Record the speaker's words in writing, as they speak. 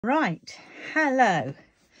Right, hello.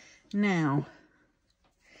 Now,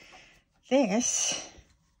 this,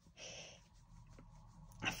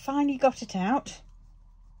 I finally got it out,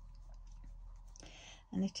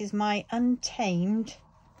 and it is my Untamed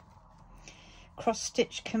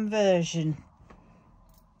cross-stitch conversion.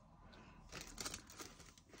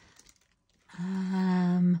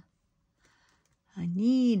 I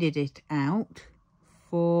needed it out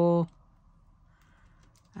for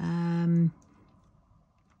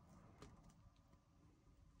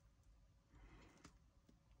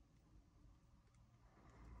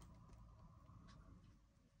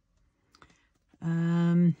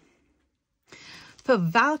for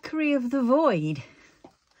Valkyrie of the Void.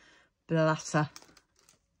 Bless her.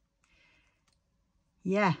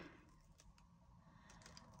 Yeah.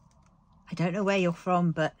 I don't know where you're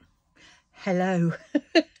from, but hello.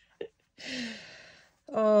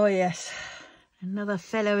 Oh yes, another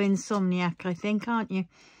fellow insomniac, I think, aren't you?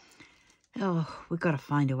 Oh, we've got to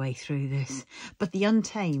find a way through this. But the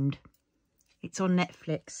Untamed, it's on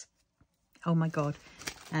Netflix. Oh my god.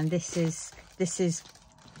 And this is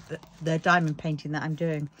the diamond painting that I'm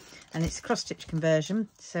doing, and it's cross stitch conversion,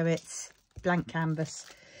 so it's blank canvas.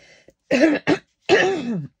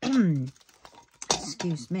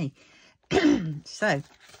 Excuse me. So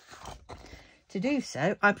to do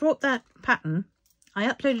so, I brought that pattern. I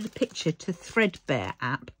uploaded a picture to Threadbare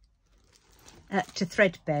app, to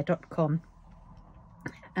threadbare.com,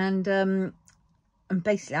 and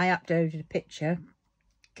basically I uploaded a picture,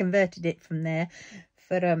 converted it from there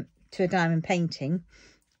for to a diamond painting,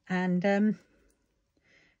 and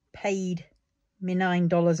paid me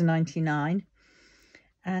 $9.99,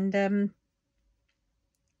 and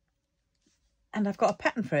I've got a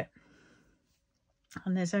pattern for it,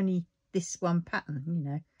 and there's only this one pattern, you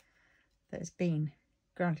know, that has been.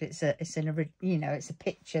 Granted, it's a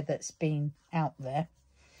picture that's been out there,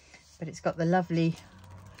 but it's got the lovely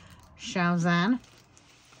Xiao Zhan.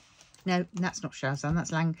 No, that's not Xiao Zhan,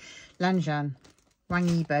 that's Wang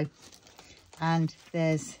Yibo. And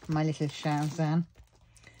there's my little Xiao Zhan.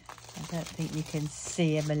 I don't think you can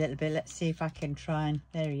see him a little bit. Let's see if I can try and,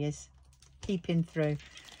 there he is, peeping through.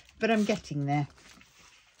 But I'm getting there.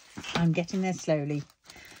 I'm getting there slowly.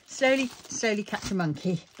 Slowly catch a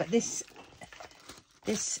monkey. But this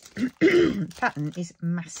pattern is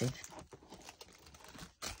massive.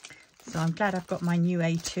 So I'm glad I've got my new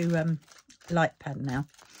A2 light pad now.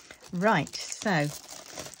 Right, so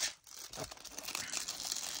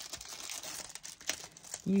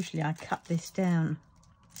usually I cut this down.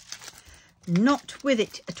 Not with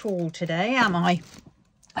it at all today, am I?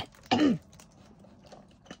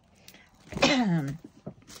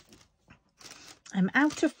 I'm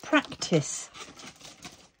out of practice.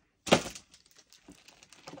 I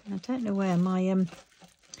don't know where my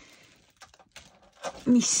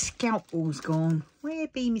me scalpel's gone. Where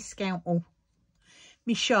be me scalpel?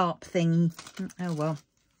 Me sharp thingy. Oh well.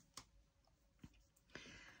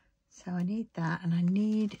 So I need that, and I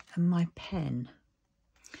need my pen.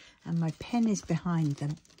 And my pen is behind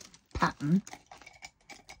the pattern.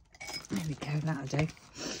 There we go, that'll do.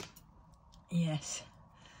 Yes.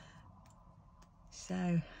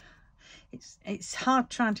 So it's hard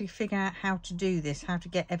trying to figure out how to do this, how to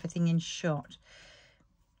get everything in shot,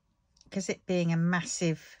 because it being a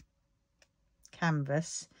massive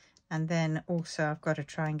canvas, and then also I've got to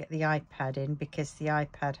try and get the iPad in, because the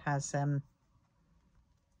iPad has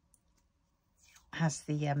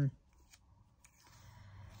the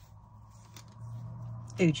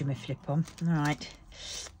Ujima flip on. Right.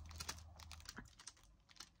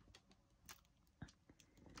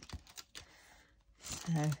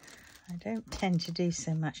 So I don't tend to do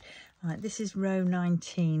so much. Right, this is row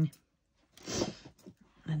 19.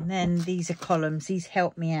 And then these are columns. These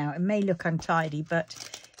help me out. It may look untidy, but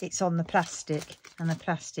it's on the plastic, and the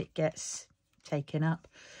plastic gets taken up.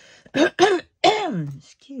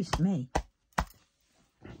 Excuse me.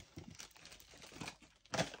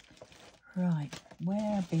 Right,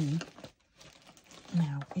 where be?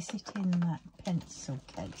 Now, is it in that pencil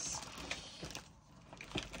case?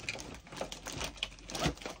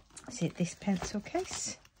 Is it this pencil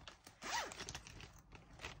case?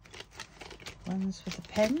 One's for the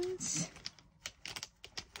pens.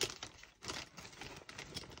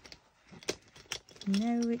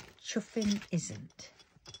 No, it chuffing isn't.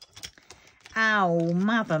 Ow,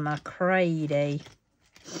 Mother McCready.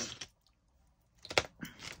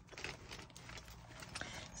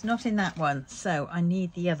 It's not in that one, so I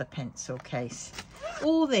need the other pencil case.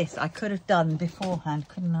 All this I could have done beforehand,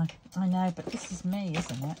 couldn't I? I know, but this is me,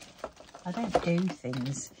 isn't it? I don't do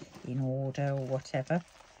things in order or whatever.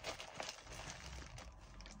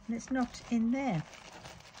 And it's not in there.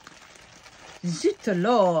 Zut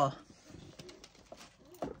alors!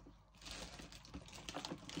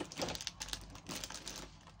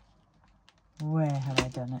 Where have I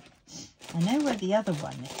done it? I know where the other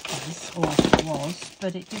one is, or was,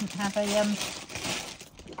 but it didn't have a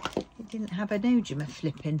nojima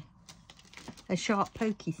flipping, a sharp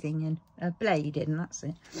pokey thing in, a blade in, that's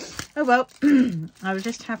it. Oh well, I'll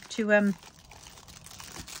just have to right.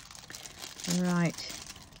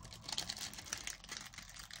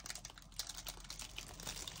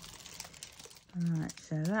 Right,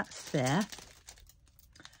 so that's there.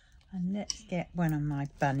 And let's get one of my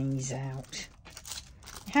bunnies out.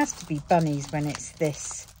 It has to be bunnies when it's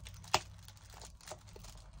this.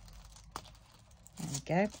 There we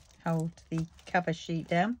go. Hold the cover sheet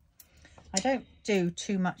down. I don't do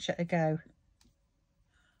too much at a go,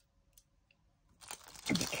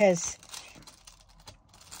 because,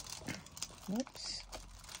 whoops,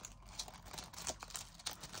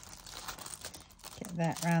 get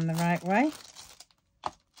that round the right way.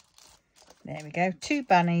 There we go. 2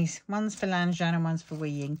 bunnies. One's for Lan Zhan and one's for Wei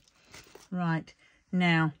Ying. Right,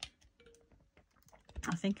 now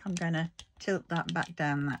I think I'm going to tilt that back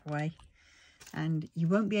down that way, and you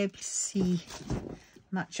won't be able to see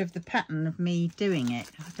much of the pattern of me doing it.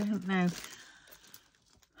 I don't know.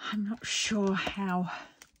 I'm not sure how.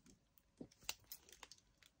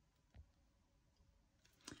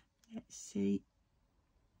 Let's see.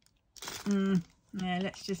 Yeah,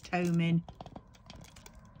 let's just home in.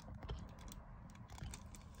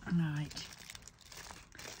 Right.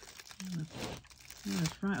 Oh,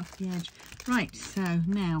 it's right off the edge. Right, so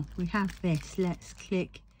now we have this. Let's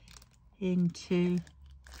click into.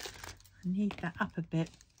 I need that up a bit.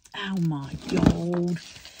 Oh my God.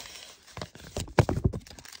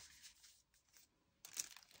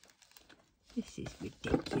 This is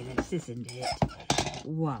ridiculous, isn't it?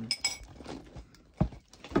 1.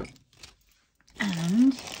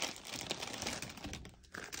 And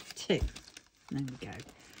 2. There we go.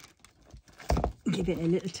 Give it a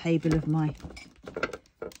little table of my...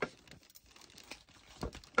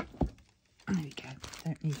 There we go.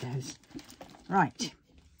 Don't need those. Right.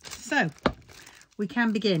 So, we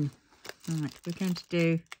can begin. Right, we're going to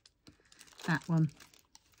do that one.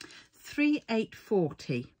 3, 8,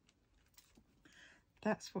 40.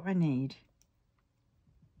 That's what I need.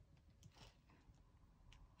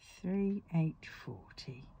 3, 8,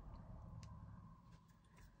 40.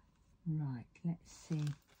 Right, let's see.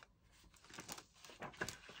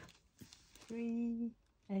 3,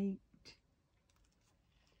 8,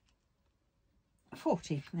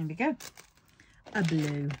 40. There we go. A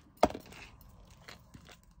blue.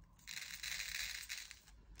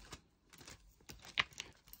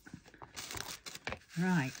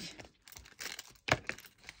 Right.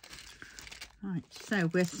 Right, so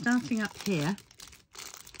we're starting up here,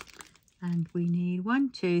 and we need 1,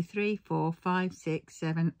 2, 3, 4, 5, 6,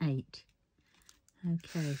 7, 8.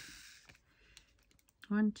 Okay.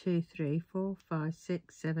 1, 2, 3, 4, 5,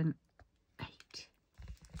 6, 7, 8.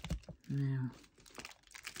 Now,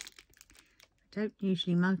 I don't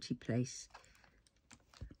usually multi-place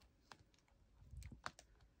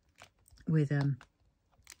with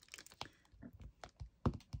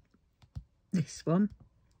this one,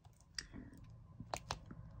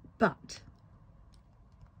 but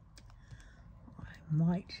I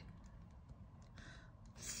might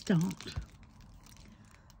start.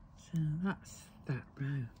 So that's that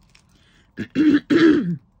row.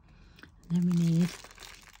 Then we need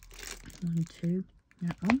 1, 2,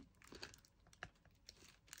 that one.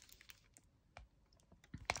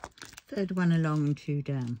 Third one along and 2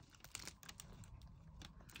 down.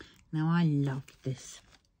 Now I loved this.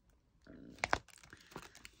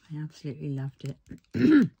 I absolutely loved it.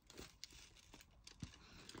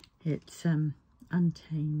 It's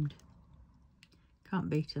Untamed. Can't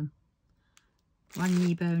beat them. Wang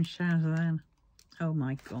Yibo and Xiao Zhan. Oh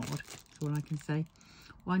my God, that's all I can say.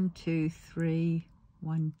 1, 2, 3,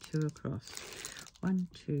 1, 2 across. 1,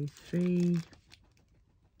 2, 3.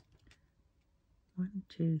 1,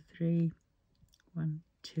 2, 3. 1,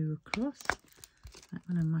 2 across. That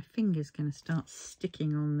one, and my finger's going to start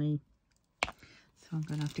sticking on the. So I'm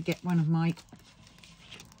going to have to get one of my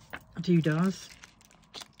doodahs.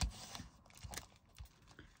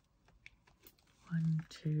 1,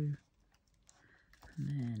 2, and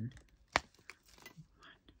then 1.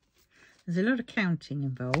 There's a lot of counting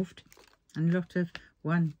involved, and a lot of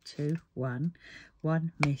 1, 2, 1,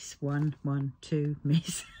 1 miss, 1, 1, 2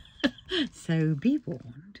 miss. So be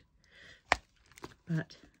warned.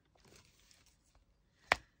 But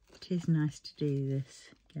it is nice to do this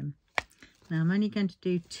again. Now I'm only going to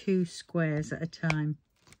do 2 squares at a time,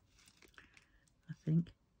 I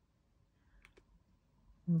think.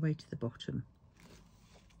 all the way to the bottom.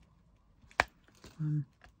 1,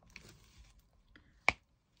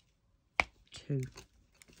 2. There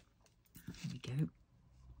we go.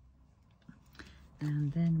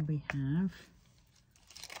 And then we have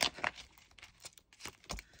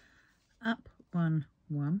up 1,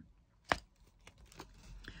 1,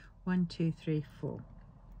 1, 2, 3, 4,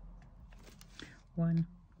 1,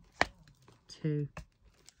 2,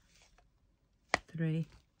 3.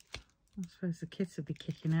 I suppose the kids will be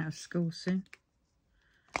kicking out of school soon,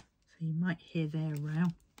 so you might hear their row.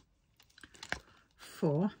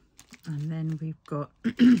 4, and then we've got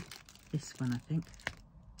this one, I think.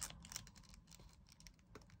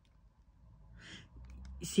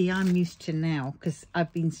 See, I'm used to now, because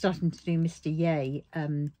I've been starting to do Mr. Yeh.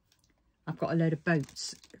 I've got a load of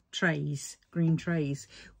boats, trays, green trays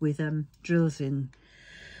with drills in.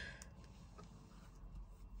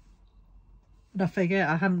 And I figure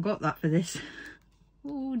I haven't got that for this.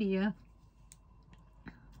 Oh dear.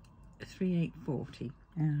 3840.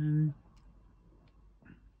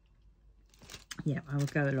 Yeah, I will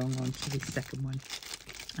go along on to the second one.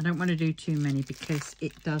 I don't want to do too many because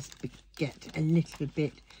it does get a little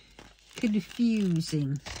bit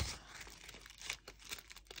confusing.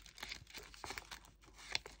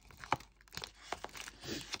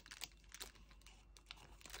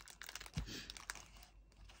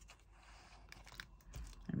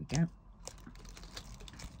 There we go.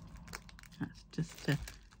 That's just a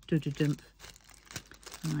do-do-dump.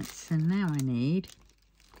 Right, so now I need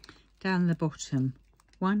down the bottom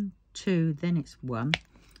 1, 2, then it's 1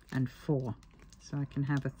 and 4, so I can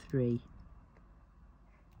have a 3.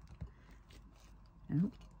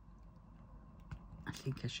 Oh, I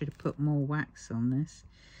think I should have put more wax on this.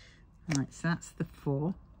 Right, so that's the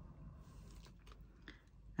 4,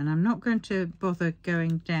 and I'm not going to bother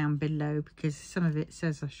going down below because some of it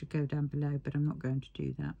says I should go down below, but I'm not going to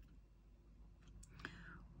do that.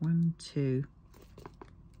 1, 2,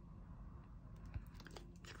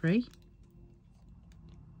 3.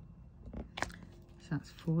 So that's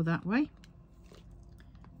 4 that way.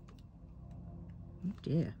 Oh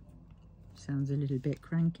dear, sounds a little bit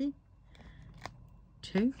cranky.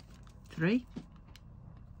 2, 3.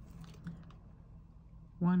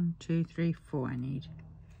 1, 2, 3, 4 I need.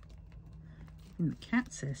 And the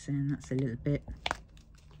cats are saying that's a little bit.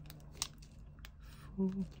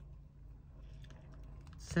 4.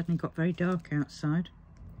 Suddenly got very dark outside.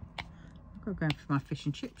 I've got to go for my fish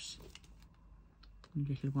and chips in a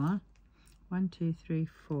little while. 1, 2, 3,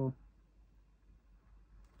 4.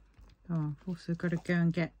 Oh, I've also got to go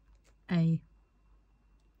and get a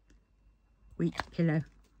wheat pillow.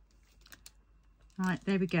 Right,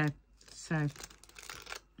 there we go. So,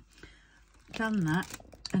 done that,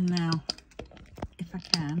 and now, if I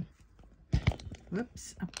can,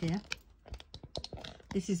 whoops, up here.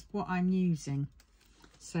 This is what I'm using.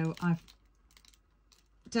 So I've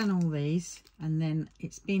done all these, and then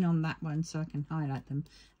it's been on that one so I can highlight them,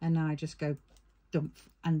 and now I just go dump,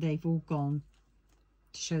 and they've all gone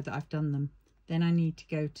to show that I've done them. Then I need to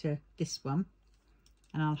go to this one,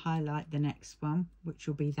 and I'll highlight the next one, which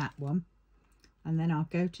will be that one, and then I'll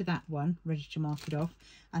go to that one ready to mark it off,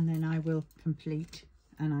 and then I will complete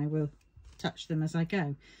and I will touch them as I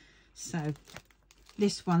go. So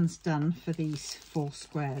this one's done for these 4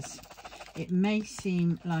 squares. It may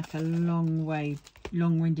seem like a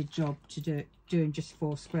long-winded job to do it, doing just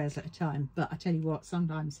 4 squares at a time, but I tell you what,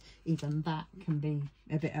 sometimes even that can be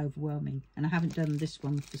a bit overwhelming, and I haven't done this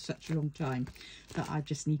one for such a long time that I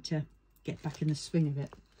just need to get back in the swing of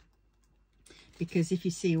it. Because if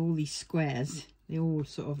you see all these squares, they all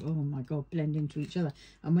sort of, oh my god, blend into each other,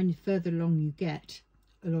 and when further along you get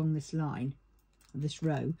along this line, this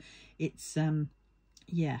row, it's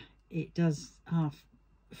yeah, it does half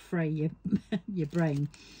fray your brain.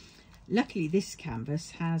 Luckily this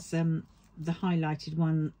canvas has the highlighted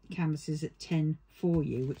one canvases at 10 for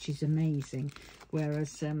you, which is amazing,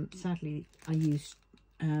 whereas sadly I used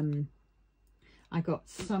I got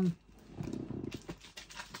some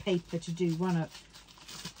paper to do one of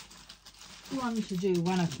my not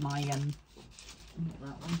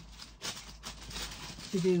that one,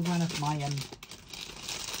 to do one of my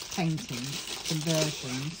paintings,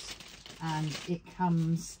 conversions, and it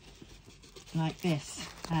comes like this,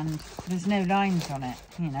 and there's no lines on it,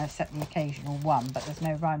 you know, except the occasional one, but there's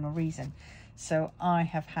no rhyme or reason. So I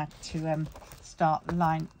have had to start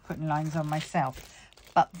putting lines on myself,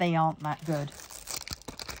 but they aren't that good,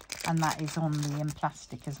 and that is on the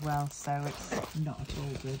plastic as well, so it's not at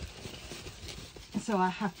all good. So I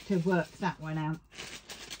have to work that one out.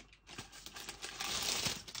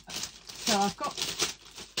 So I've got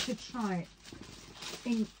to try it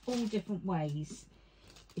in all different ways,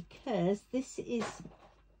 because this is,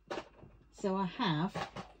 so I have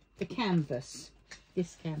the canvas,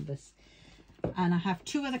 this canvas, and I have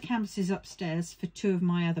 2 other canvases upstairs for 2 of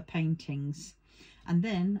my other paintings, and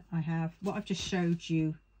then I have what I've just showed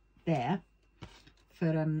you there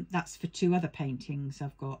for that's for 2 other paintings.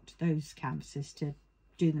 I've got those canvases to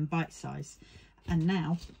do them bite size, and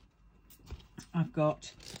now I've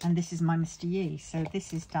got, and this is my Mr. Yi, so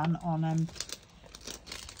this is done on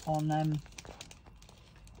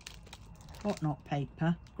whatnot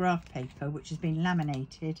paper, graph paper, which has been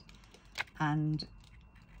laminated, and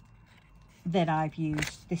then I've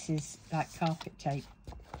used, this is like carpet tape,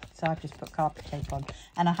 so I've just put carpet tape on,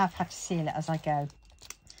 and I have had to seal it as I go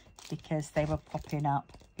because they were popping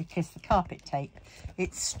up, because the carpet tape,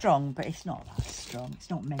 it's strong but it's not that strong, it's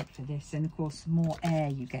not meant for this, and of course the more air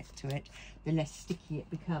you get to it the less sticky it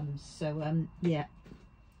becomes. So yeah.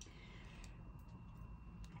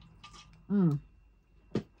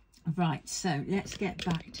 Right, so let's get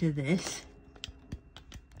back to this.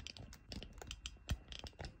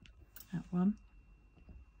 That one,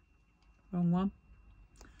 wrong one,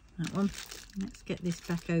 that one. Let's get this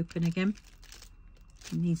back open again.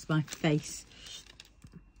 It needs my face.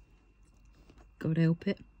 God help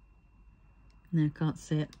it. No, can't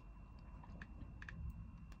see it.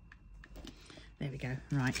 There we go.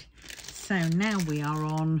 Right, so now we are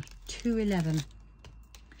on 211.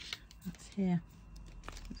 That's here.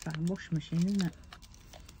 It's like a washing machine, isn't it?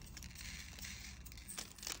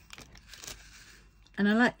 And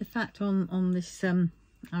I like the fact on this,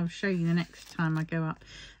 I'll show you the next time I go up,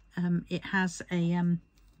 it has a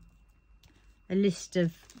list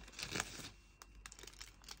of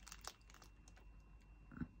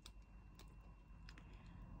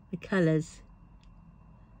the colours.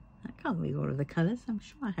 I can't read all of the colours. I'm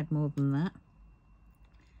sure I had more than that.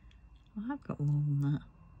 I have got more than that.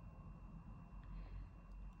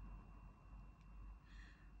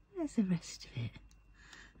 Where's the rest of it?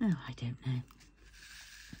 Oh, I don't know.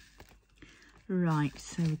 Right,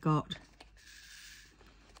 so we've got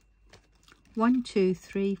 1, 2,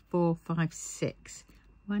 3, 4, 5, 6.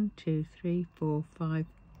 1, 2, 3, 4, 5,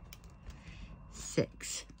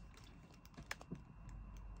 6.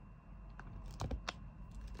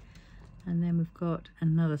 And then we've got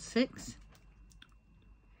another 6,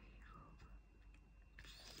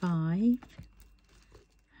 5,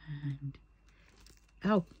 and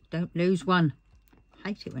oh, don't lose one. I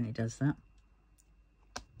hate it when it does that.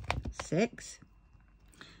 6.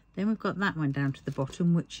 Then we've got that one down to the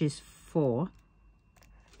bottom, which is 4.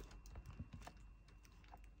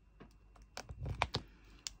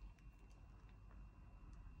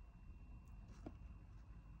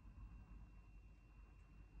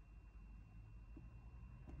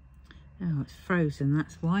 Oh, it's frozen,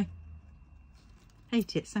 that's why.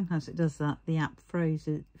 Hate it, sometimes it does that. The app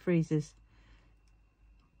freezes.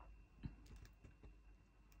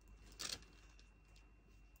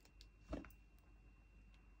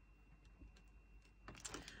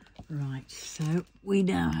 Right, so we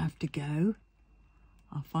now have to go.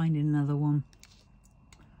 I'll find another one.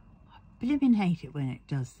 I blooming hate it when it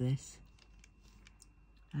does this.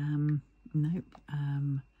 Nope.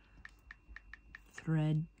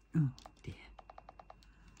 Thread. Oh dear.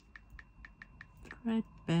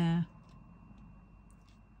 Threadbare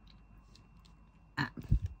app.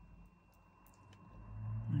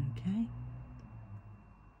 Okay.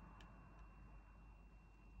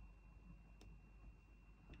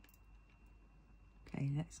 Okay,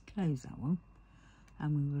 let's close that one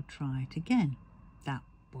and we will try it again. That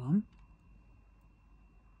one.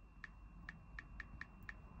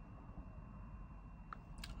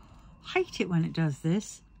 Hate it when it does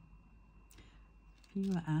this.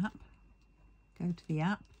 View app. Go to the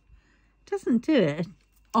app. It doesn't do it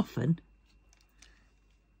often.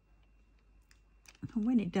 But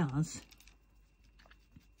when it does,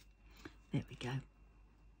 there we go.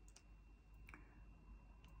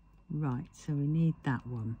 Right, so we need that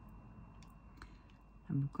one.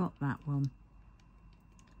 And we've got that one.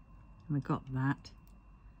 And we've got that.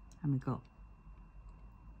 And we've got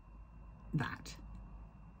that.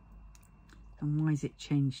 And why is it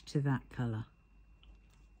changed to that colour?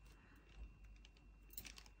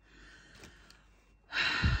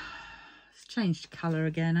 It's changed colour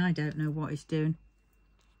again. I don't know what it's doing.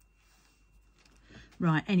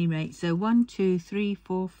 Right, anyway, so 1, 2, 3,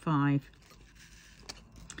 4, 5.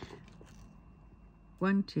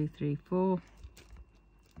 1, 2, 3, 4,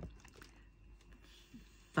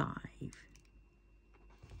 5.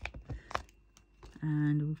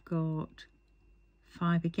 And we've got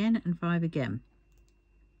 5 again and 5 again.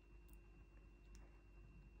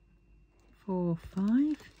 4,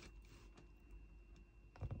 5.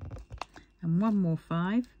 And one more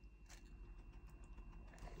 5.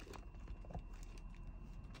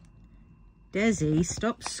 Desi,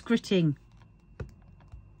 stop scritting.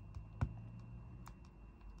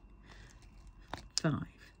 5.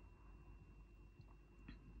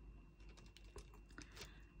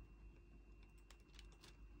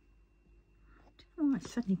 Oh,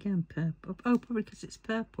 it's suddenly going purple. Oh, probably because it's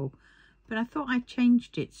purple. But I thought I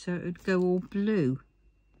changed it so it would go all blue.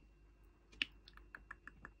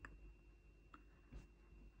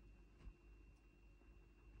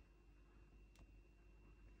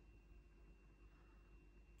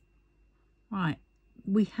 Right,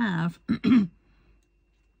 we have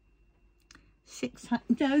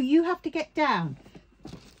 600. No, you have to get down.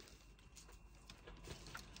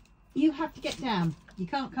 You have to get down. You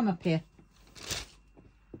can't come up here.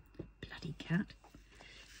 Bloody cat.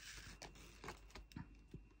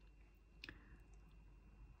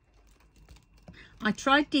 I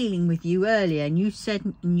tried dealing with you earlier and you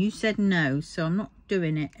said no, so I'm not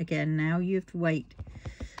doing it again now. You have to wait.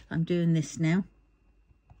 I'm doing this now.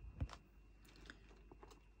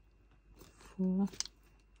 4.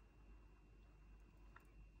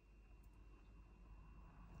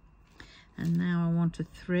 And now I want a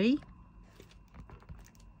 3.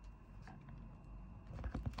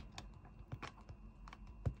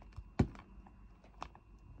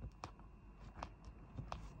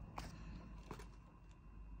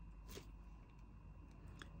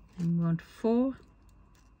 And we want 4.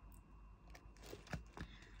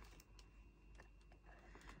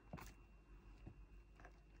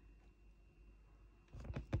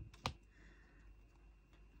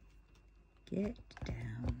 Get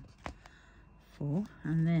down. 4,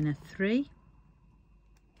 and then a 3.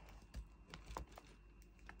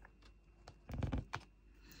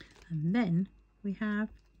 And then we have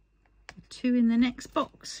a 2 in the next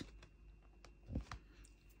box.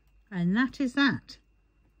 And that is that.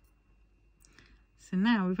 So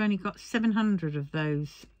now we've only got 700 of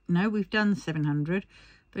those. No, we've done 700,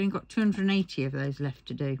 but we've got 280 of those left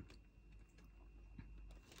to do.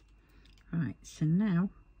 Right, so now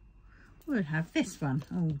we'll have this one.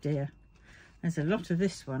 Oh dear, there's a lot of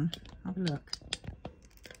this one. Have a look.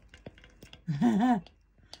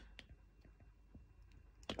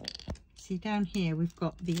 See down here we've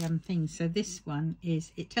got the thing. So this one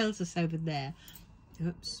is, it tells us over there,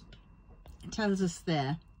 oops, it tells us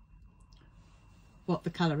there what the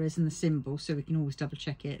colour is and the symbol, so we can always double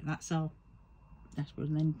check it. That's our dashboard.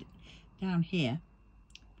 And then down here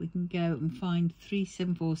we can go and find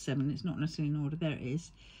 3747. It's not necessarily in order. There it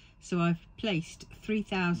is. So I've placed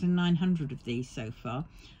 3,900 of these so far,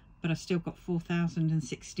 but I've still got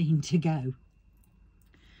 4,016 to go.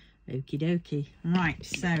 Okie dokie. Right,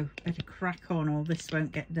 so better crack on or this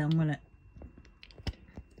won't get done, will it?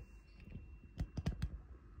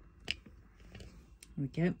 There we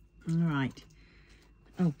go. All right.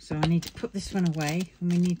 Oh, so I need to put this one away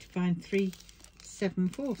and we need to find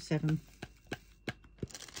 3747.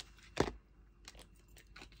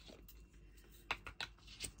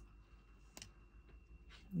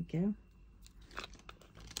 There we go.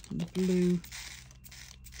 And the blue.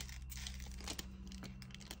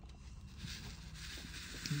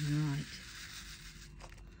 Right.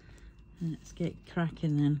 Let's get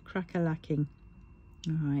cracking then. Crack-a-lacking.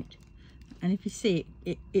 All right. And if you see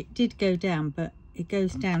it did go down, but it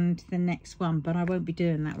goes down to the next one, but I won't be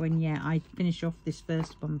doing that one yet. I finish off this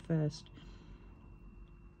first one first.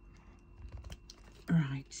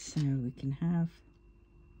 Right, so we can have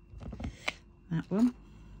that one.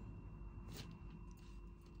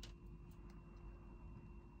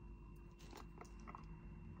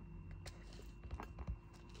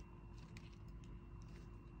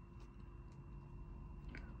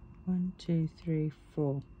 One, 2, 3,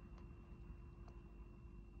 4.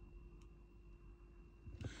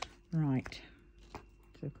 Right,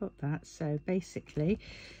 so I've got that. So basically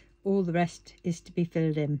all the rest is to be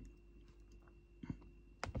filled in.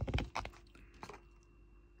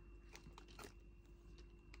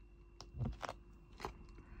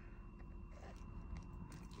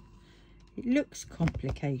 It looks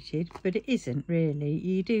complicated, but it isn't really.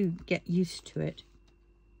 You do get used to it.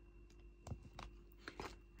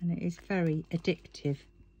 And it is very addictive.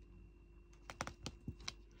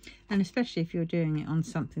 And especially if you're doing it on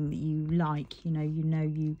something that you like,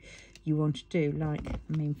 you want to do. Like, I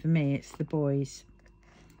mean, for me, it's the boys.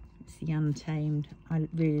 It's the Untamed. I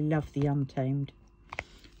really love the Untamed.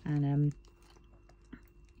 And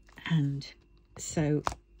so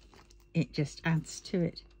it just adds to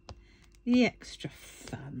it. The extra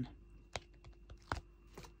fun.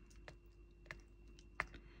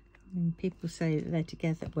 I mean, people say that they're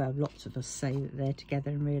together. Well, lots of us say that they're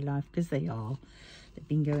together in real life, because they are. They've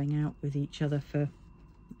been going out with each other for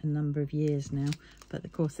a number of years now, but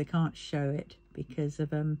of course they can't show it because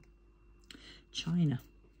of China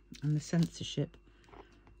and the censorship.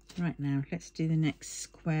 Right, now let's do the next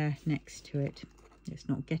square next to it. Let's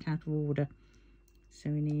not get out of order. So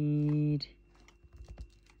we need,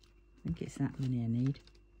 I think it's that many I need.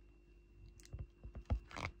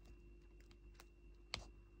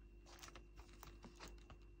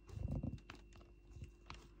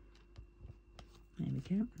 There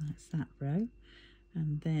we go, that's that row.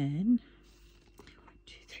 And then 1,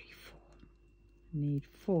 2, 3, 4. I need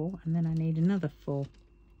 4, and then I need another 4.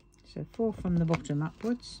 So 4 from the bottom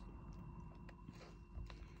upwards,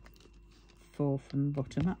 4 from the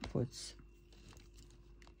bottom upwards.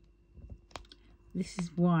 This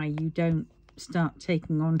is why you don't start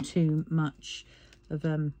taking on too much of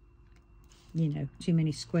you know, too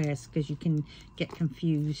many squares, because you can get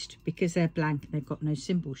confused because they're blank and they've got no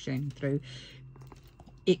symbol showing through.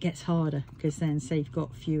 It gets harder, because then say you've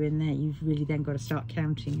got a few in there, you've really then got to start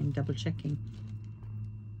counting and double checking.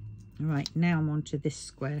 All right, now I'm onto this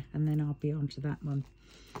square, and then I'll be onto that one.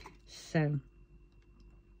 So,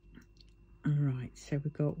 all right, so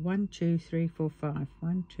we've got 1, 2, 3, 4, 5.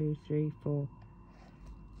 1, 2, 3, 4,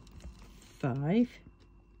 5.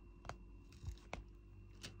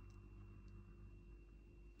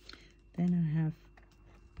 Then I have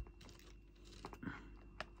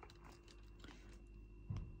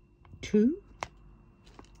 2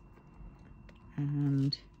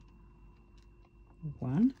 and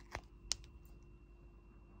 1.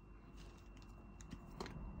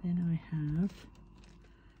 Then I have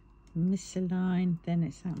misaligned, then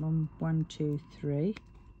it's that one, 1, 2, 3.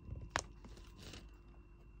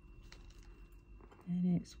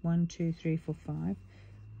 Then it's 1, 2, 3, 4, 5.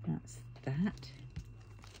 That's that.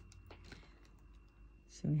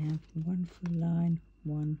 So we have 1 full line,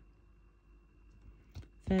 1.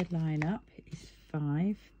 Third line up is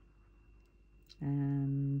 5,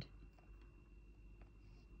 and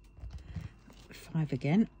 5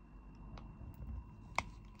 again.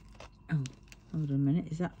 Oh, hold on a minute,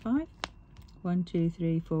 is that 5? 1, 2,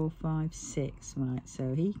 3, 4, 5, 6. Right,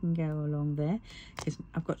 so he can go along there, because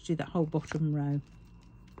I've got to do that whole bottom row.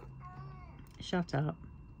 Shut up.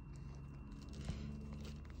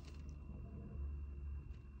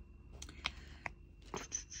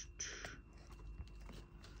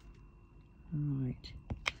 Right,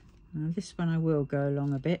 now this one I will go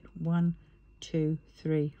along a bit. 1, 2,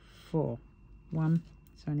 3, 4. 1,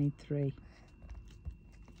 so I need 3.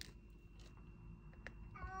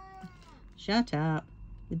 Shut up.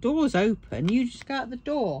 The door's open. You just go out the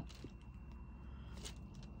door.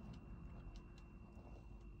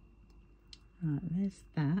 Right, there's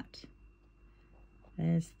that.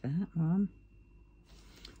 There's that one.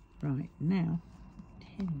 Right, now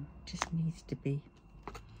 10 just needs to be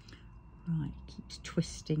right. Keeps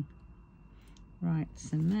twisting. Right,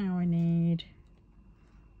 so now I need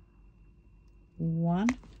 1.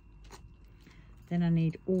 Then I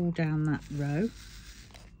need all down that row.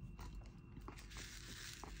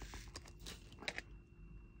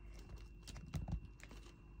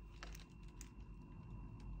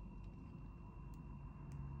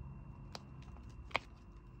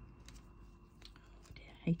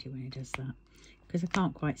 I hate it when it does that, because I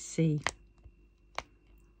can't quite see,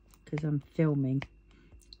 because I'm filming.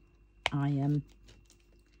 I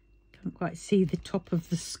can't quite see the top of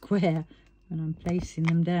the square when I'm placing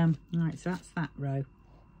them down. Right, so that's that row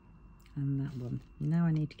and that one. Now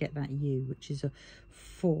I need to get that U, which is a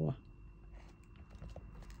 4.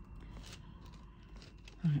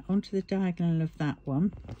 Right, onto the diagonal of that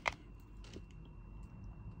one.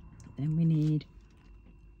 Then we need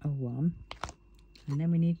a 1. And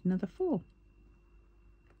then we need another 4.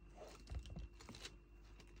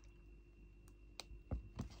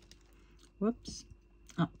 Whoops,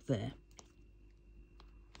 up there.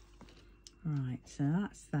 Right, so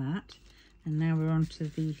that's that. And now we're on to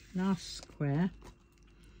the last square.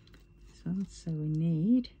 So we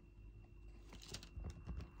need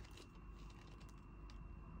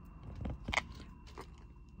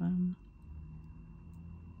 1,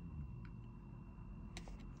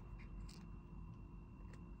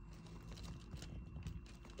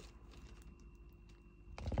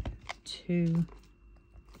 2.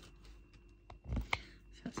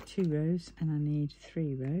 So that's 2 rows, and I need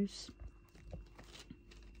 3 rows.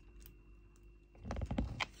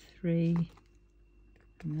 3,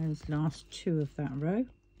 and those last 2 of that row.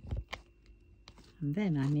 And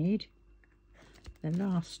then I need the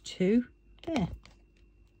last 2 there.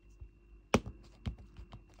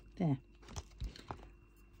 There.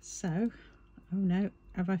 So, oh no,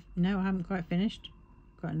 have I? No, I haven't quite finished.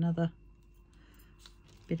 Got another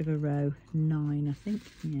bit of a row. 9, I think.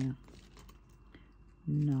 Yeah,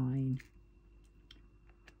 9.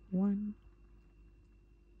 1,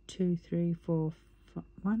 2, 3, 4, 5,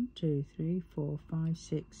 1, 2, 3, 4, 5,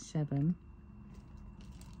 6, 7.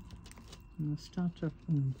 And I'll start off.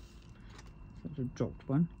 Sort of dropped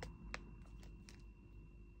one.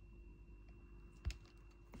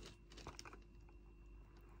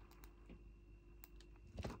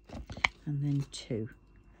 And then 2.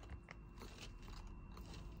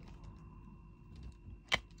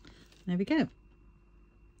 There we go.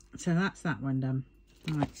 So that's that one done.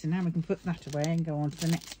 Right, so now we can put that away and go on to the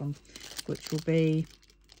next one, which will be,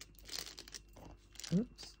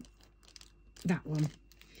 oops, that one,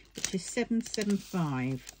 which is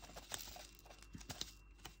 775.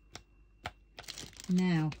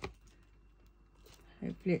 Now,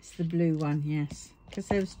 hopefully it's the blue one, yes, because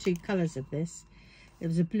there was 2 colours of this. There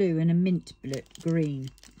was a blue and a mint green,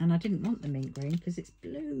 and I didn't want the mint green because it's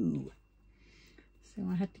blue. So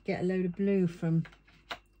I had to get a load of blue from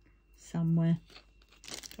somewhere.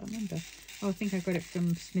 Can't remember. Oh, I think I got it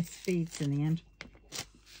from Smith's Beads in the end.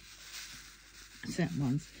 Certain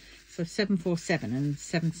ones. So 747 and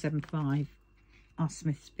 775 are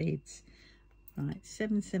Smith's Beads. Right,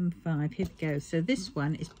 775, here we go. So this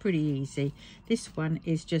one is pretty easy. This one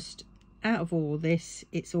is just, out of all this,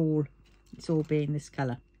 it's all being this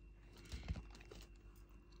colour.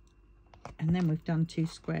 And then we've done 2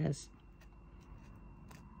 squares.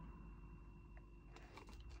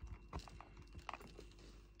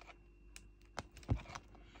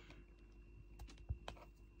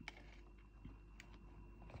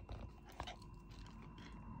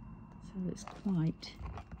 So it's quite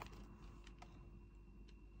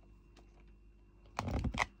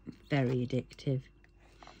very addictive,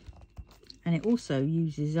 and it also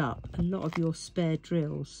uses up a lot of your spare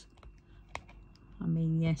drills. I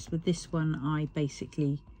mean, yes, with this one I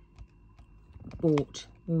basically bought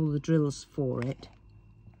all the drills for it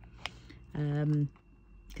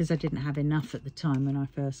because I didn't have enough at the time when I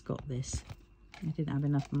first got this. I didn't have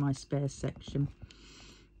enough in my spare section,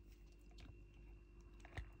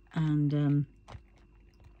 and don't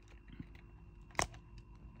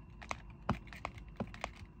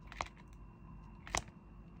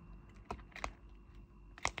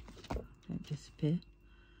disappear.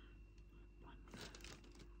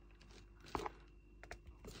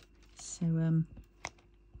 So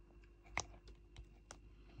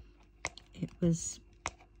it was,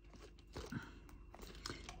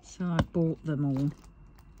 so I bought them all,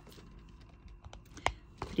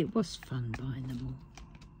 but it was fun buying them all.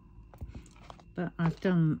 But I've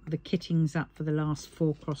done the kittings up for the last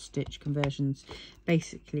 4 cross stitch conversions,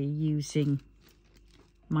 basically using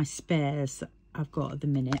my spares that I've got at the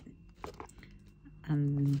minute,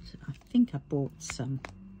 and I think I bought some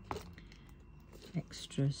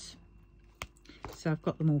extras, so I've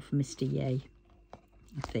got them all for Mr. Yay.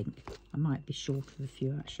 I think I might be short of a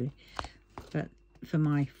few actually, but for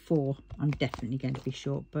my 4 I'm definitely going to be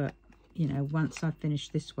short. But you know, once I finish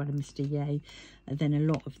this one and Mr. Yay, then a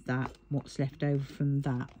lot of that, what's left over from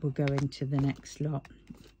that, will go into the next lot.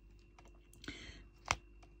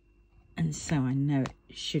 And so I know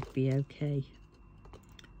it should be okay.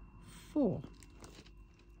 4.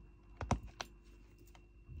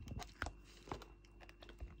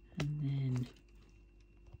 And then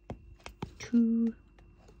 2.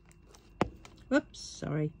 Whoops,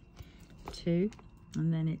 sorry. 2.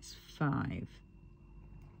 And then it's 5.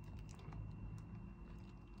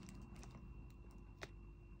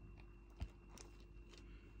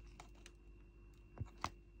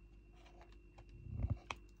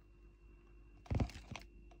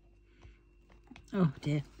 Oh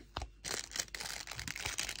dear.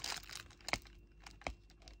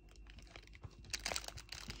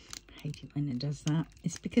 I hate it when it does that.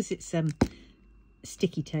 It's because it's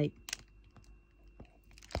sticky tape.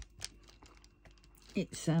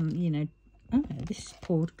 It's you know, oh, this is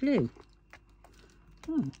poured glue.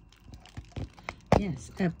 Oh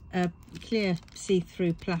yes, a clear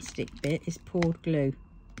see-through plastic bit is poured glue.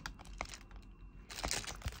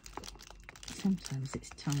 Sometimes it's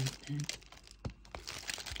tied though.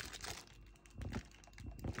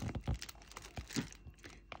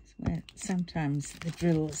 Where sometimes the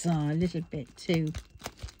drills are a little bit too,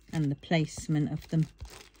 and the placement of them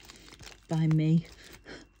by me.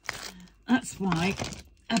 That's why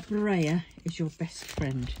a brayer is your best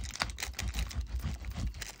friend.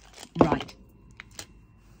 Right.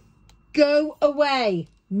 Go away.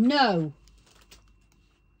 No.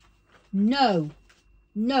 No.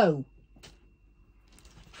 No.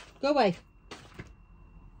 Go away.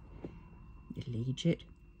 collegiate.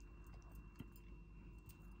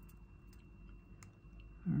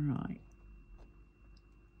 Right.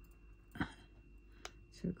 So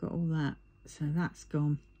we've got all that. So that's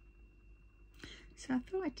gone. So I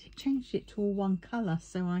thought I'd changed it to all one colour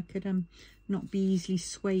so I could not be easily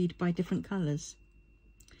swayed by different colours.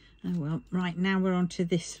 Oh well, right, now we're on to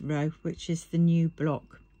this row, which is the new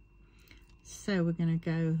block. So we're going to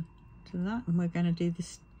go to that and we're going to do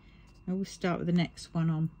this. I will start with the next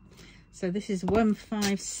one on. So this is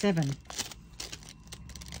 157.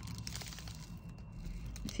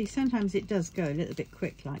 See, sometimes it does go a little bit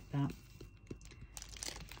quick like that.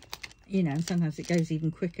 You know, sometimes it goes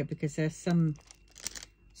even quicker because there's some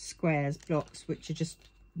squares, blocks, which are just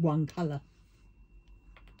one colour.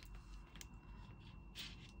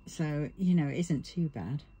 So, you know, it isn't too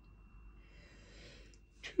bad.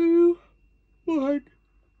 2, 1,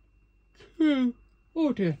 2,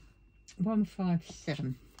 order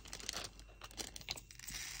 157.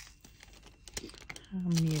 How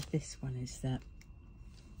many of this one is that?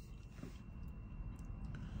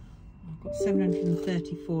 I've got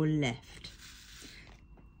 734 left.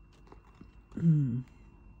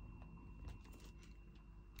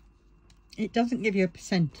 It doesn't give you a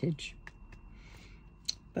percentage,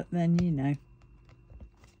 but then, you know,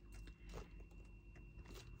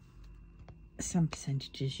 some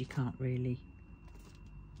percentages you can't really.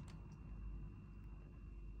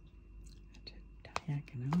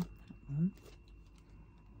 Diagonal, that one,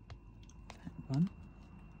 that one.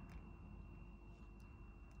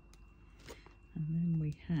 And then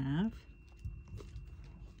we have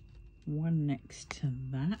one next to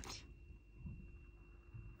that.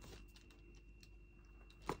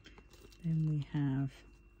 Then we have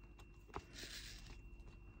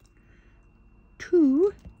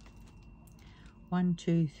 2, 1,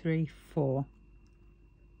 2, 3, 4.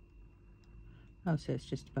 Oh, so it's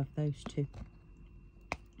just above those two.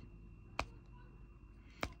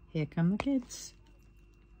 Here come the kids.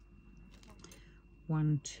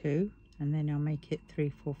 1, 2, and then I'll make it 3,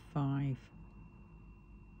 4, 5.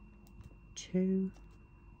 2,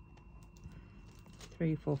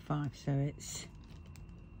 3, 4, 5. So it's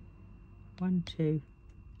 1, 2,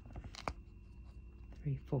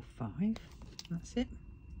 3, 4, 5. That's it.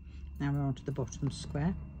 Now we're on to the bottom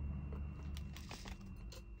square.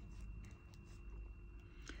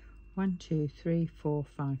 1, 2, 3, 4,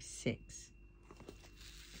 5, 6.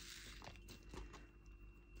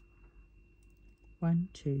 1,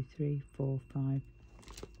 2, 3, 4, 5,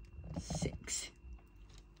 6.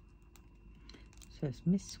 So it's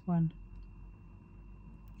miss 1,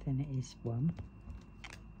 then it is 1,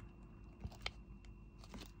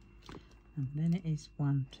 and then it is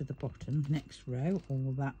 1 to the bottom, next row,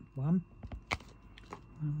 all that 1,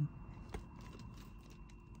 1,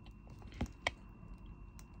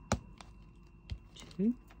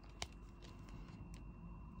 2.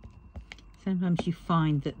 Sometimes you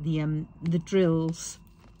find that the drills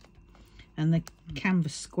and the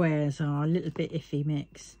canvas squares are a little bit iffy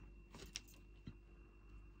mix.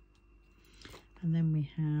 And then we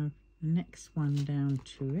have the next one down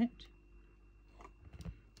to it.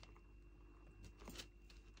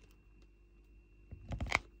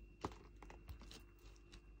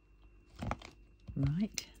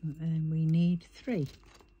 Right, and then we need 3.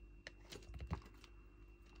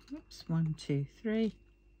 Oops, 1, 2, 3.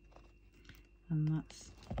 And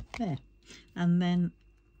that's there. And then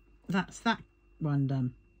that's that one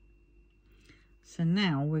done. So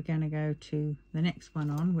now we're going to go to the next one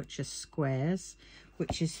on, which are squares,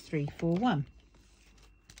 which is 3, 4, 1.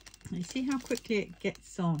 You see how quickly it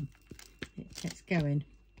gets on? It gets going.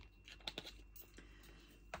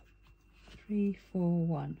 3, 4,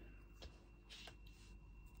 1.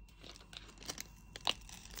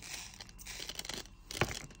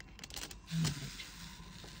 Right.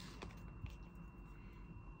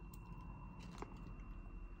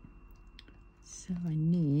 So I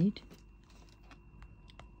need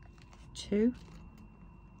 2,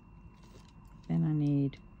 then I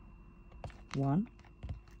need 1,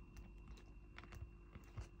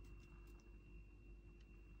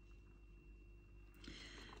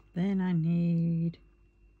 then I need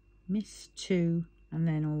miss 2, and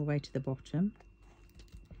then all the way to the bottom,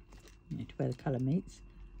 you know, to where the colour meets.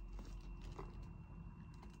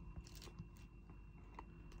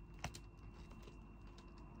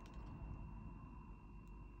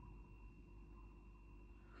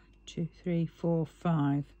 2, 3, 4,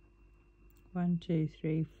 5. 1, 2,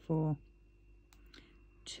 3, 4,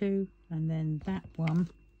 2, and then that one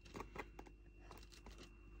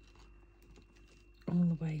all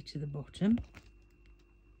the way to the bottom.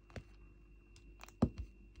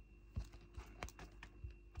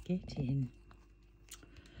 Get in.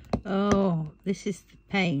 Oh, this is the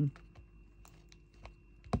pain.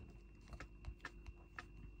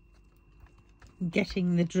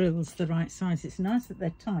 Getting the drills the right size. It's nice that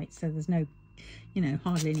they're tight, so there's no, you know,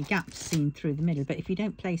 hardly any gaps seen through the middle. But if you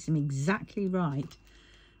don't place them exactly right,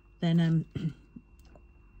 then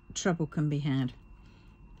trouble can be had.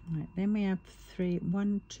 Right, then we have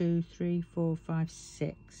 1, 2, 3, 4, 5,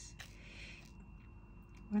 6.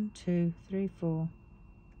 1, 2, 3, 4,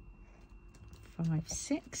 5,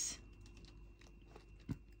 6.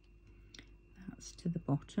 That's to the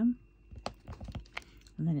bottom.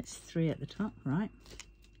 And then it's 3 at the top, right?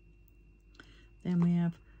 Then we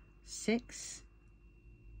have 6.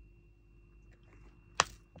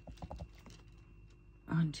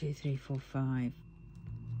 1, 2, 3, 4, 5,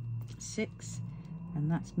 6. And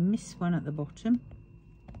that's miss 1 at the bottom.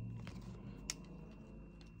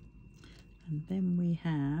 And then we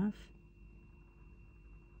have,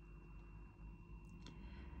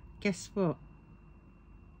 guess what?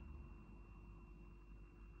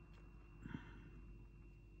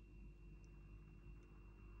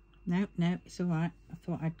 No, it's all right. I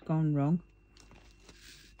thought I'd gone wrong.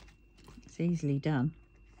 It's easily done.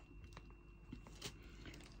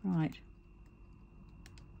 Right.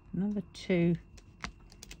 Another 2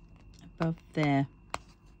 above there.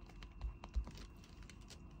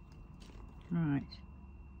 Right.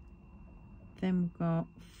 Then we've got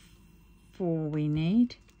 4 we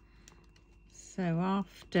need. So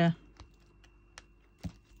after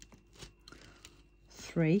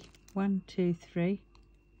 3, 1, 2, 3.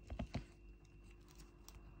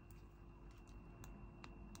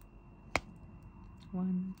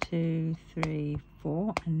 1, 2, 3,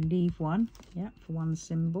 4, and leave 1, yeah, for 1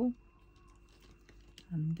 symbol.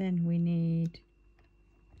 And then we need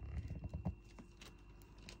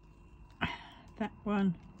that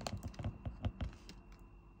one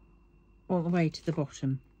all the way to the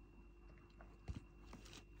bottom.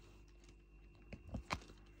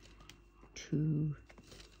 2,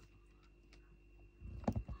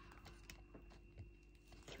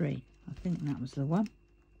 3. I think that was the one.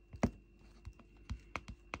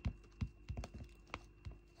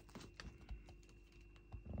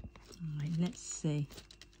 Right, let's see.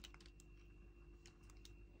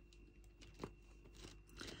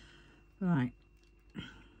 Right.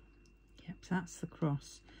 Yep, that's the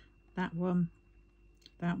cross. That one,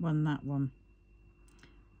 that one, that one,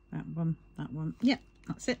 that one, that one. Yep,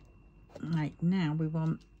 that's it. Right, now we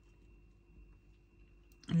want,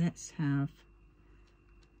 let's have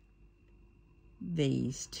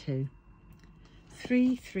these 2.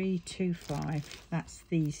 3, 3, 2, 5. That's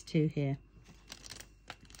these 2 here.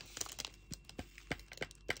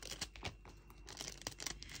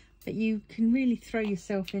 But you can really throw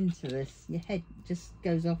yourself into this. Your head just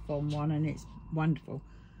goes off on one and it's wonderful.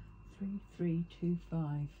 3, 3, 2, 5.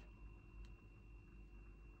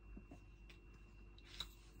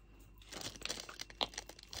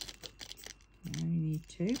 I only need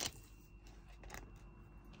 2.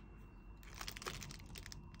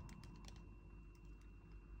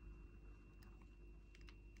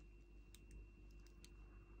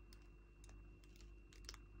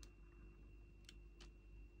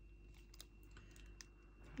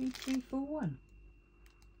 3, 2, 4, 1.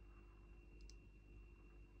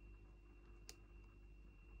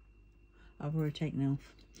 I've already taken it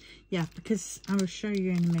off. Yeah, because I will show you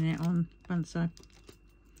in a minute on once I've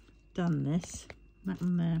done this. That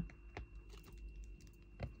one there.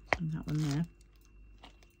 And that one there.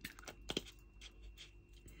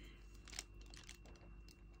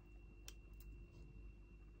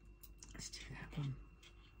 Let's do that one.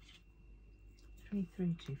 3,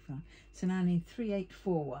 3, 2, 5. So now I need 3, 8,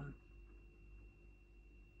 4, 1.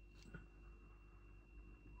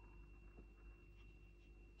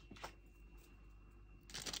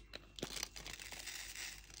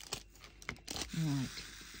 Right.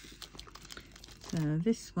 So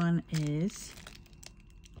this one is,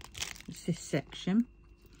 it's this section.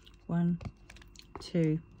 1,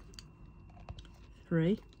 2,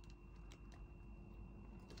 3.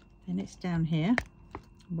 Then it's down here.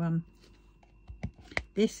 1.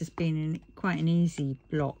 This has been quite an easy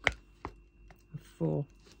block of 4.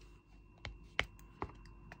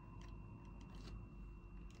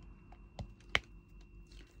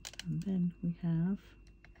 And then we have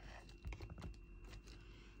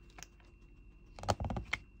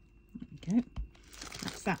okay,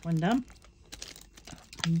 that's that one done.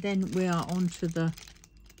 And then we are on to the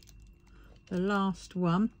last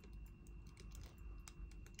one.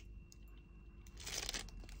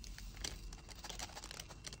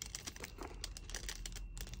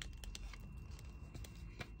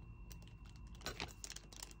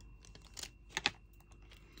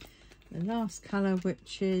 the last colour,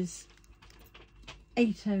 which is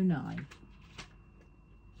 809.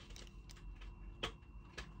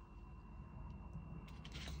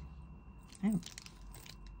 Oh,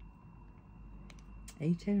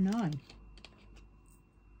 809.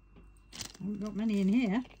 I haven't got many in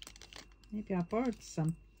here. Maybe I borrowed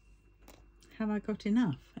some. Have I got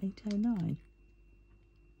enough? 809.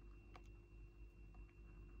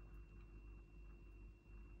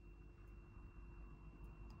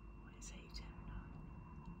 Where's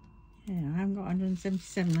 809? Yeah, I haven't got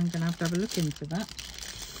 177. I'm going to have a look into that.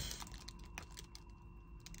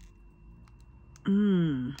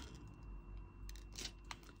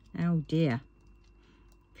 Oh dear.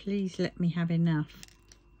 Please let me have enough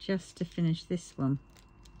just to finish this one.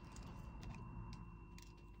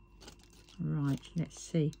 Right, let's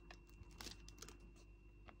see.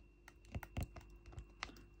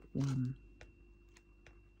 1,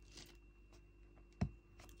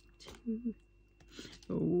 2.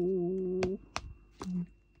 Oh,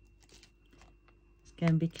 it's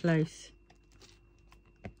going to be close.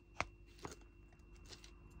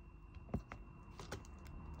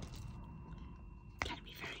 Going to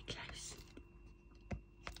be very close.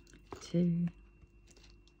 2,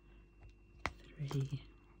 3.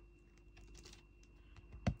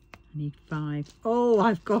 I need 5. Oh,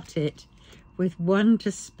 I've got it. With 1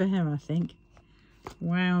 to spare, I think.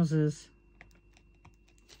 Wowzers.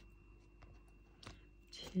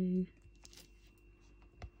 2,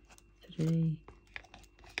 3.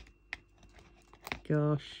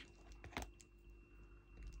 Gosh.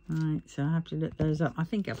 Right, so I have to look those up. I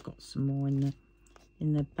think I've got some more in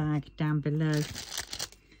the bag down below.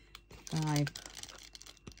 5.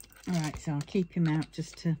 Alright, so I'll keep him out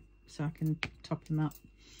just so I can top him up.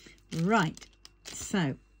 Right,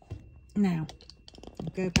 so now I'll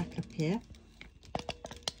go back up here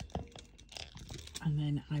and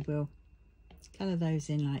then I will colour those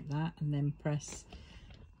in like that and then press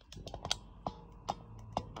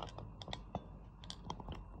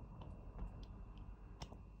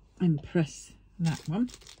that one.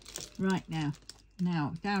 Right, now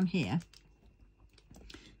down here,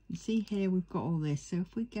 you see here we've got all this. So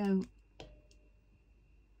if we go,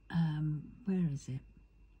 where is it?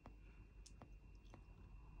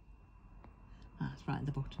 It's right at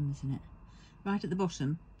the bottom, isn't it? Right at the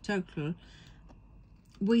bottom, total,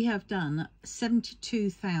 we have done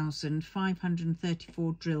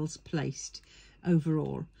 72,534 drills placed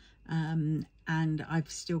overall. And I've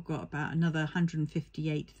still got about another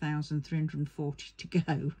 158,340 to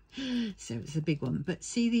go. So it's a big one. But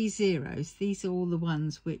see these zeros? These are all the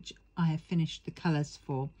ones which I have finished the colours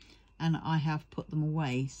for. And I have put them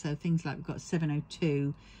away. So things like we've got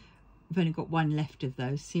 702. We've only got 1 left of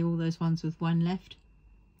those. See all those ones with 1 left?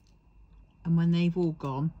 And when they've all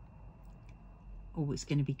gone, oh, it's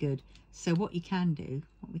going to be good. So what we can do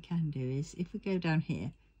is, if we go down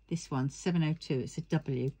here, this one, 702, it's a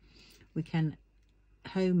W. We can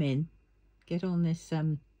home in, get on this,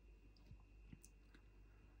 and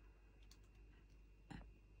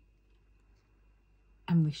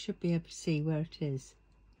we should be able to see where it is.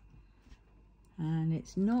 And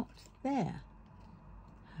it's not there.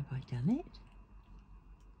 Have I done it?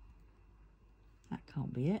 That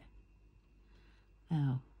can't be it.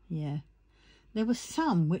 Oh, yeah. There were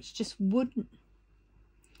some which just wouldn't.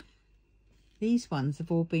 These ones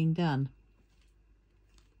have all been done.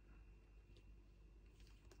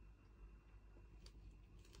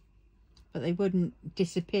 But they wouldn't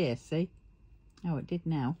disappear, see? Oh, it did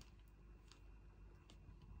now.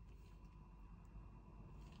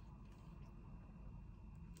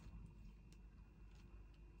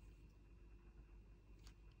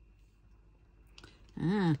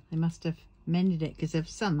 Ah, they must have mended it because there's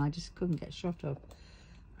some I just couldn't get a shot of.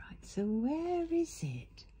 Right, so where is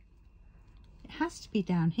it? It has to be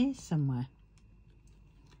down here somewhere.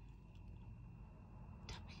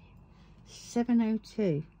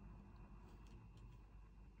 702.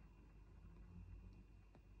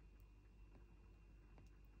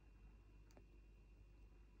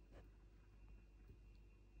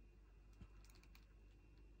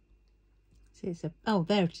 See, it's a, oh,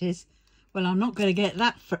 there it is. Well, I'm not going to get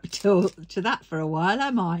that to that for a while,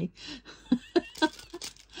 am I?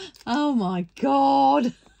 Oh my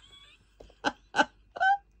God.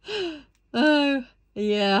 Oh,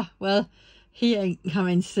 yeah. Well, he ain't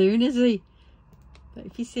coming soon, is he? But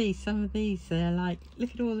if you see some of these, they're like,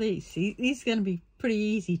 look at all these. See, these are going to be pretty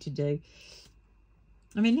easy to do.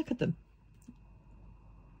 I mean, look at them.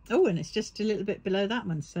 Oh, and it's just a little bit below that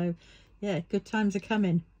one. So, yeah, good times are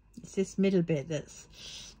coming. It's this middle bit that's...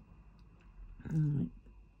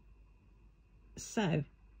 So,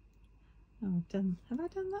 Oh, have I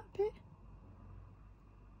done that bit?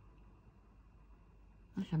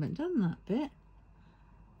 I haven't done that bit.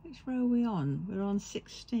 Which row are we on? We're on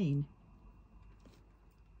 16.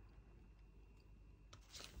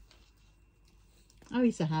 Oh,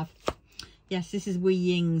 yes, I have. Yes, this is Wei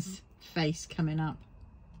Ying's face coming up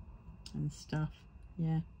and stuff.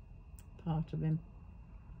 Yeah, part of him,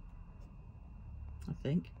 I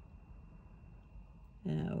think.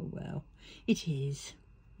 Oh, well, it is.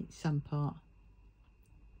 It's some part.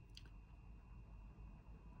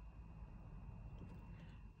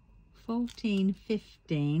 $14,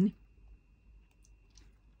 $15,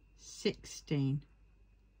 $16.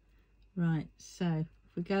 Right, so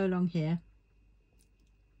if we go along here,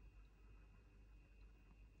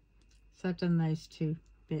 so I've done those two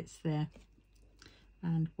bits there,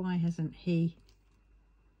 and why hasn't he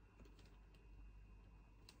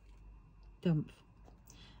dumped?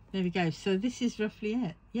 There we go. So this is roughly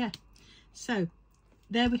it. Yeah, so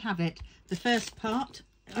there we have it. The first part,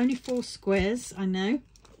 only 4 squares, I know,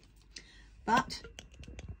 but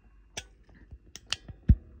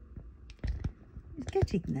it's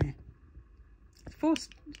getting there. 4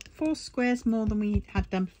 squares more than we had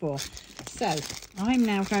done before. So I'm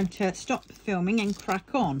now going to stop filming and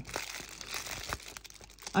crack on.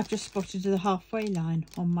 I've just spotted the halfway line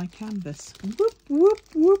on my canvas. Whoop, whoop,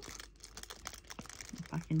 whoop.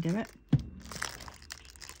 If I can do it.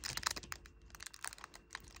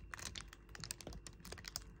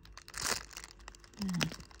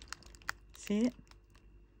 See it?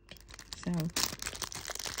 So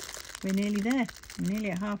we're nearly there. We're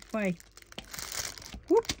nearly at halfway.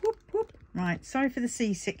 Whoop, whoop, whoop. Right, sorry for the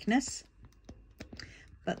seasickness,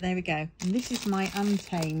 but there we go. And this is my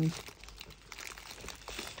Untamed.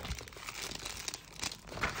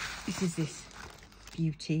 This is this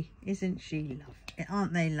beauty. Isn't she lovely?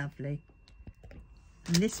 Aren't they lovely?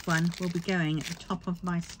 And this one will be going at the top of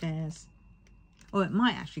my stairs. Or it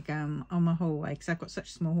might actually go on my hallway, because I've got such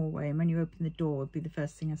a small hallway, and when you open the door, it'll be the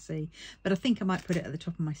first thing I see. But I think I might put it at the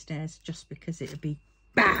top of my stairs, just because it'll be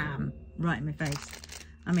bam right in my face.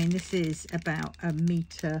 I mean, this is about 1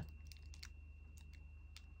 metre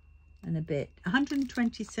and a bit,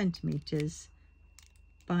 120 centimetres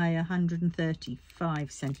by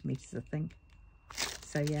 135 centimetres, I think.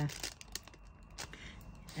 So yeah,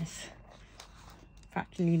 yes,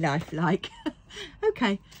 practically lifelike.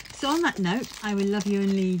 Okay, so on that note, I will love you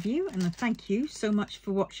and leave you, and I thank you so much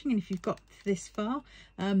for watching. And if you've got this far,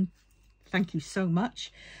 thank you so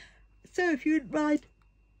much. So if you would mind,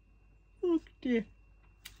 oh dear,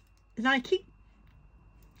 liking,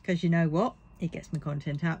 because you know what, it gets my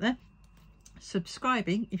content out there.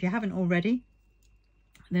 Subscribing if you haven't already,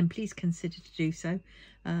 then please consider to do so.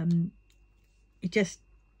 It just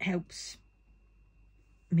helps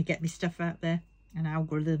me get my stuff out there, and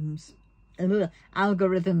algorithms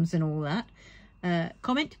and all that.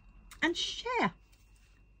 Comment and share.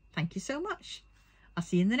 Thank you so much. I'll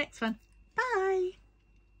see you in the next one.